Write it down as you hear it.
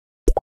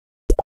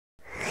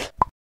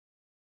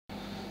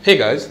Hey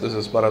guys, this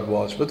is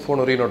Bharatwaj with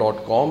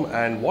Fonearena.com,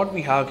 and what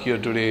we have here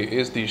today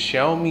is the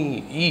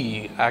Xiaomi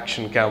E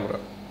action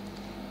camera.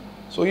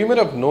 So you may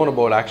have known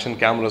about action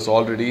cameras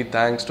already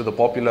thanks to the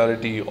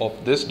popularity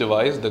of this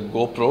device, the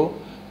GoPro.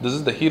 This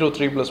is the Hero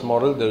 3 Plus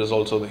model, there is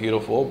also the Hero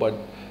 4, but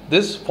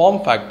this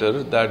form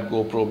factor that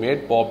GoPro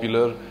made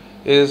popular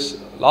is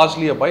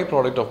largely a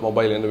byproduct of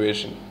mobile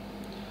innovation.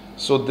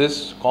 So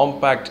this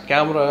compact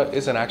camera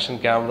is an action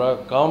camera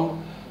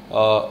come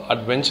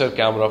adventure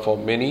camera for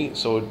many.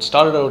 So it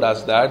started out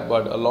as that,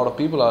 but a lot of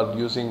people are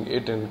using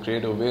it in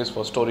creative ways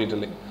for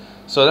storytelling.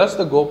 So that's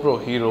the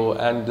GoPro Hero,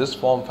 and this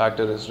form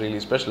factor is really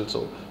special.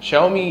 So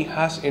Xiaomi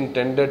has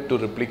intended to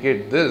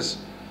replicate this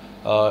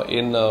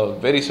in a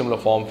very similar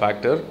form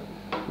factor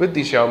with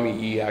the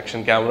Xiaomi E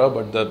action camera,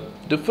 but the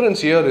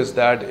difference here is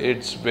that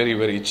it's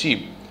very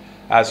cheap,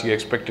 as you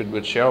expected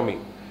with Xiaomi.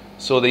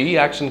 So the E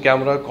action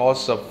camera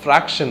costs a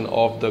fraction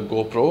of the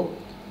GoPro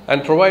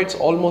and provides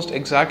almost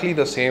exactly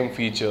the same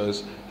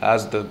features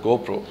as the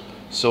GoPro.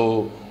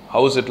 So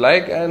how is it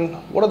like, and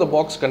what are the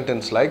box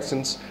contents like?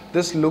 Since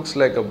this looks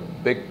like a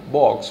big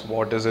box,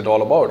 what is it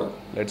all about?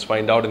 Let's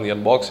find out in the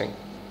unboxing.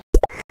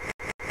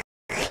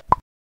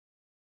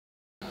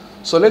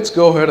 So let's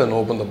go ahead and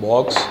open the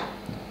box.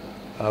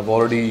 I've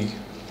already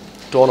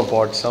torn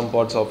apart some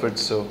parts of it,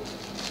 so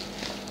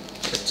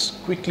let's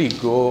quickly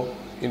go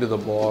into the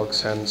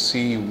box and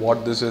see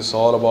what this is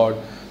all about.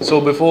 So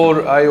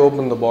before I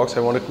open the box, I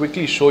want to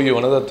quickly show you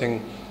another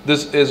thing.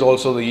 This is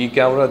also the E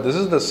camera. This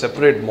is the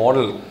separate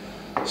model.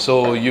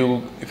 So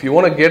if you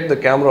want to get the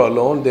camera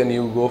alone, then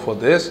you go for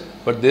this.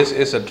 But this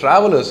is a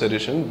traveler's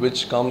edition,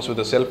 which comes with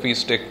a selfie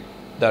stick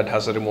that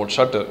has a remote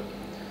shutter.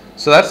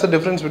 So that's the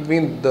difference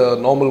between the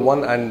normal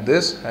one and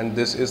this. And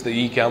this is the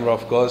E camera,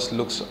 of course.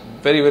 Looks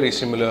very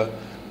similar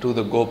to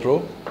the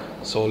GoPro.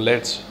 So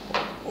let's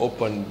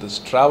open this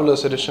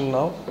traveler's edition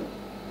now.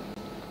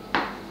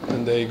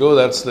 And there you go,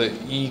 that's the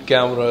E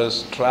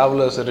camera's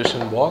traveler's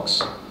edition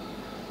box.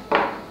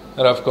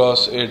 And of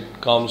course it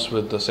comes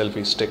with the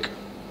selfie stick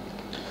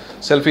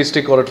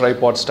or a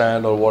tripod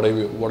stand, or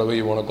whatever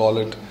you want to call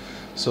it.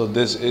 So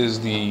this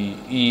is the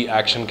E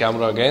action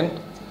camera again.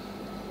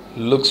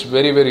 Looks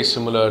very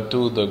similar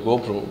to the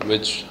GoPro,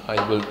 which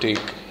I will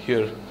take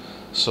here.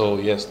 So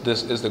yes,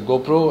 this is the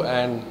GoPro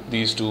and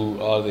these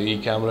two are the E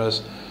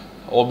cameras.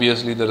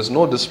 Obviously there is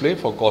no display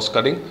for cost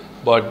cutting,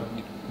 but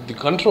the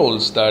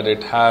controls that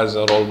it has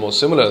are almost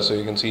similar. So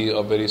you can see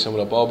a very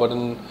similar power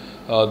button.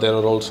 There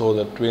are also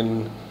the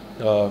twin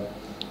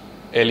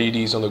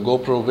LEDs on the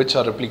GoPro, which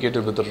are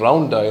replicated with the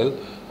round dial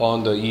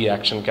on the E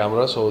action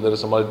camera. So there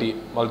is a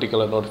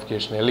multicolor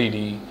notification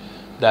LED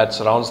that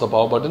surrounds the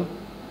power button.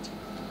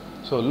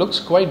 So it looks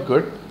quite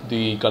good.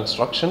 The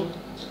construction,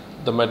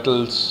 the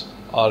metals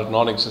are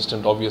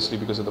non-existent obviously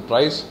because of the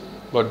price,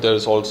 but there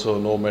is also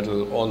no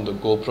metal on the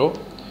GoPro.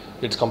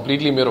 It's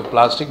completely made of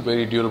plastic,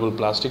 very durable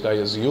plastic, I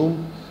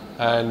assume.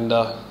 And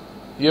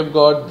you've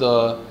got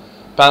the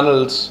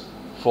panels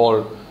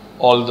for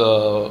all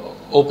the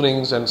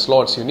openings and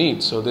slots you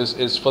need. So this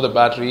is for the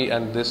battery,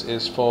 and this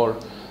is for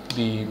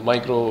the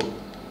micro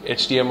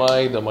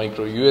HDMI, the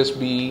micro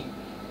USB.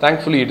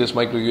 Thankfully it is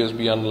micro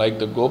USB, unlike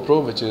the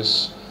GoPro, which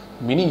is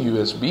mini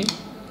USB.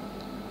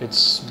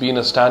 It's been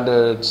a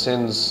standard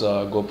since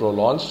GoPro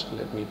launched.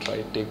 Let me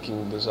try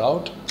taking this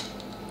out.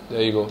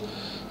 There you go.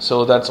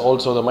 So that's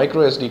also the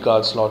micro SD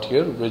card slot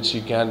here, which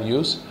you can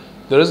use.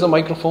 There is the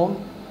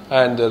microphone,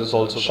 and there is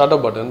also shutter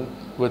button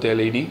with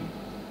LED.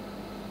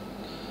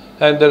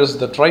 And there is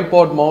the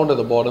tripod mount at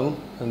the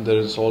bottom, and there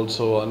is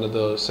also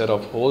another set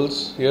of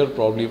holes here,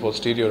 probably for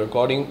stereo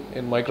recording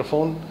in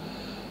microphone.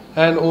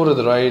 And over to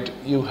the right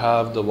you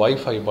have the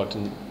Wi-Fi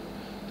button,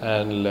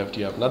 and left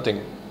you have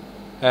nothing.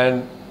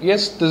 And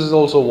yes, this is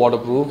also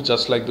waterproof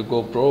just like the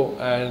GoPro,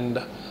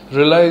 and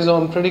relies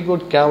on pretty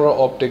good camera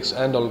optics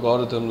and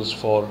algorithms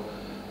for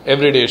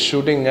everyday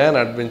shooting and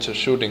adventure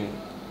shooting,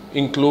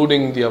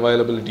 including the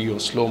availability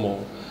of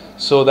slow-mo.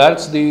 So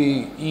that's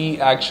the E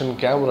action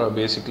camera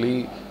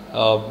basically.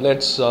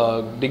 Let's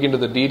dig into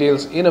the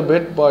details in a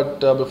bit, but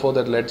before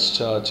that let's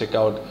check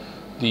out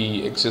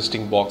the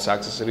existing box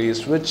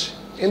accessories, which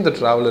in the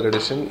Traveler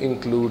Edition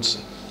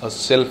includes a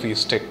selfie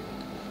stick,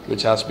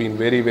 which has been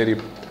very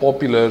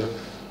popular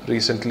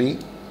recently.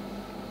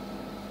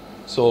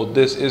 So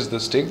this is the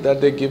stick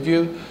that they give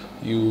you.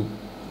 You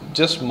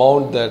just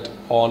mount that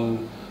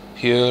on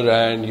here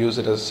and use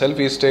it as a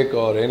selfie stick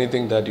or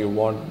anything that you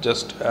want,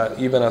 just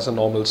even as a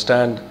normal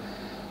stand.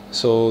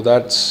 So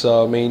that's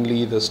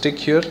mainly the stick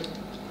here.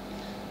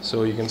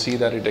 So you can see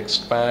that it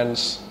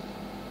expands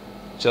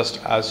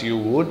just as you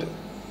would.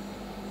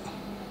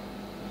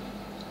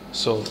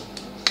 So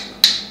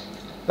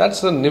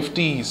that's the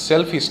nifty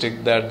selfie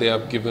stick that they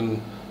have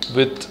given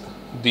with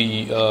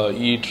the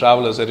E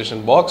Traveler's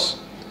Edition box.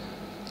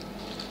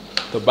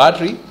 The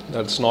battery,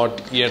 that's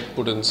not yet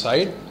put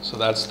inside. So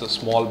that's the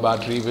small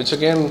battery, which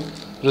again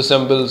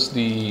resembles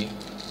the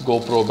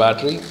GoPro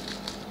battery.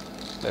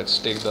 Let's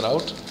take that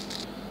out.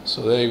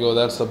 So there you go,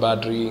 that's the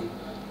battery.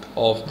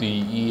 of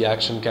the E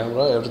action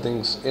camera.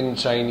 Everything's in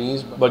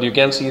Chinese, but you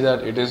can see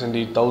that it is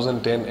indeed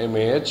 1010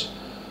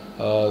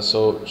 mAh.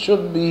 So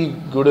should be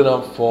good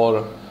enough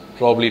for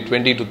probably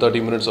 20 to 30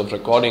 minutes of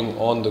recording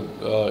on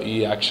the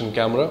E action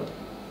camera.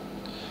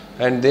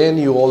 And then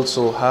you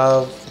also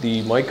have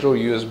the micro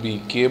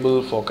USB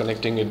cable for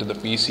connecting it to the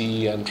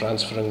PC and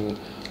transferring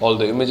all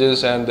the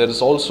images, and there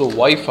is also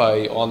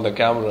Wi-Fi on the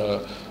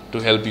camera to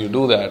help you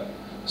do that.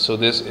 So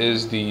this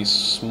is the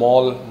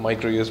small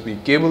micro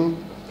USB cable,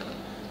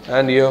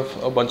 and you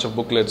have a bunch of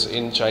booklets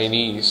in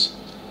Chinese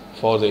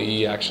for the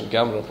E action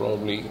camera,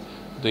 probably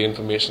the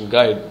information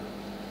guide.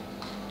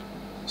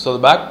 So the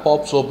back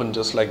pops open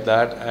just like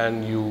that,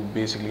 and you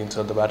basically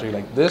insert the battery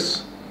like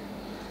this.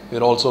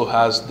 It also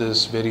has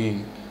this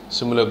very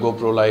similar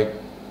GoPro like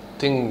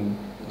thing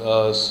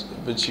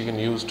which you can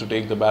use to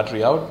take the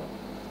battery out.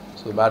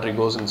 So the battery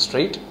goes in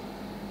straight,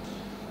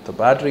 the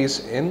battery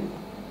is in,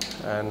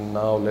 and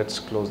now let's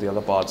close the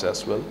other parts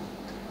as well.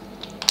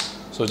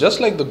 So just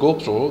like the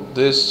GoPro,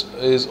 this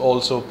is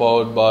also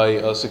powered by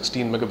a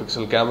 16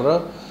 megapixel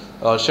camera.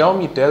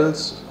 Xiaomi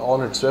tells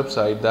on its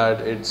website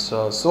that it's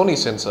a Sony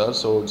sensor,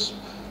 so it's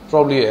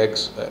probably an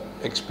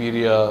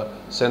Xperia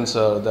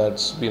sensor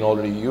that's been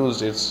already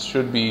used. It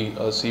should be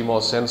a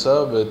CMOS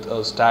sensor with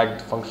a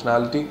stacked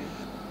functionality.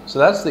 So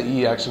that's the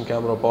E action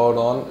camera powered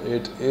on.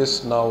 It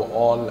is now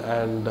on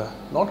and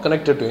not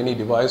connected to any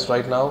device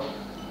right now.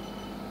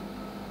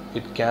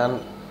 It can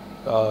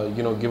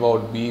give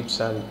out beeps,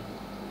 and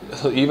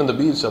even the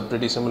beeps are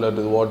pretty similar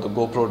to what the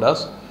GoPro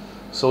does.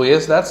 So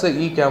yes, that's the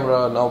E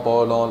camera now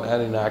powered on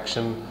and in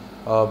action.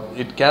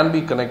 It can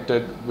be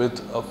connected with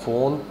a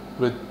phone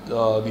with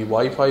the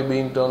Wi-Fi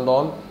being turned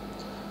on.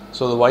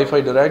 So the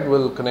Wi-Fi direct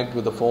will connect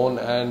with the phone,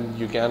 and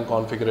you can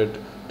configure it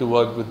to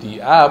work with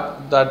the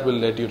app that will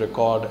let you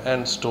record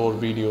and store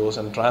videos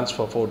and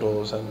transfer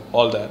photos and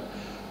all that.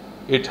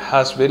 It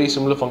has very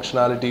similar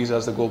functionalities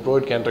as the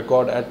GoPro. It can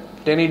record at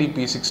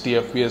 1080p 60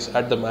 fps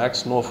at the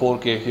max, no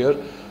 4K here.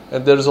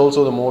 And there is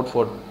also the mode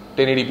for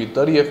 1080p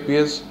 30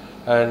 fps,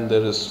 and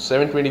there is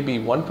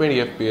 720p 120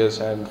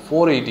 fps and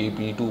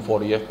 480p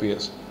 240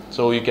 fps.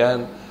 So you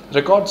can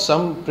record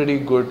some pretty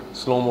good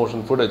slow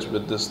motion footage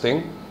with this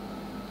thing,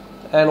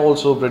 and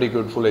also pretty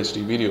good full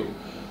HD video.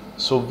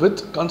 So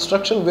with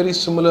construction very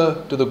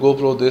similar to the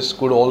GoPro, this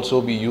could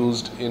also be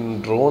used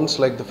in drones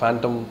like the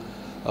Phantom,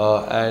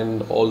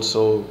 and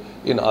also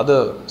in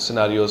other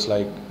scenarios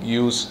like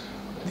use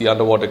the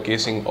underwater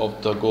casing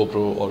of the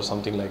GoPro or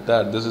something like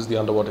that. This is the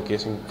underwater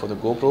casing for the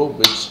GoPro,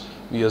 which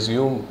we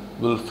assume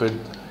will fit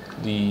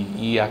the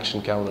E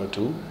action camera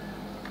too.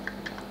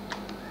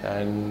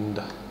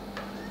 And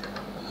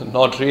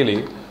not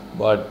really,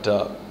 but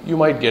you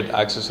might get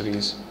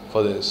accessories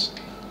for this.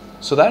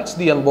 So that's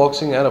the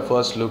unboxing and a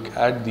first look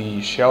at the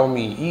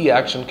Xiaomi E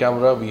action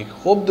camera. We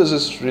hope this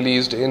is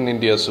released in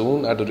India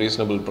soon at a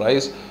reasonable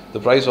price. The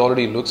price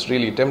already looks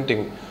really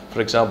tempting.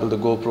 For example, the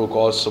GoPro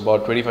costs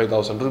about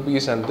 25,000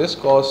 rupees, and this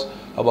costs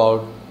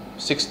about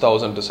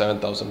 6,000 to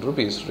 7,000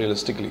 rupees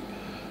realistically.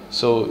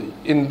 So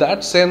in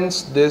that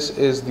sense, this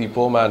is the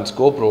poor man's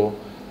GoPro,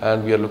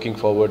 and we are looking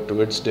forward to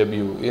its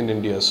debut in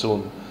India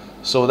soon.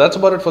 So that's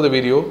about it for the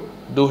video.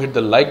 Do hit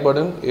the like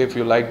button if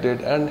you liked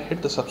it, and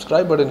hit the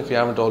subscribe button if you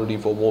haven't already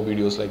for more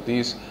videos like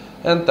these.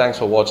 And thanks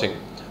for watching.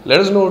 Let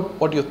us know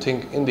what you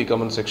think in the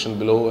comment section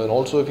below, and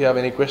also if you have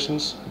any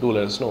questions, do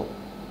let us know.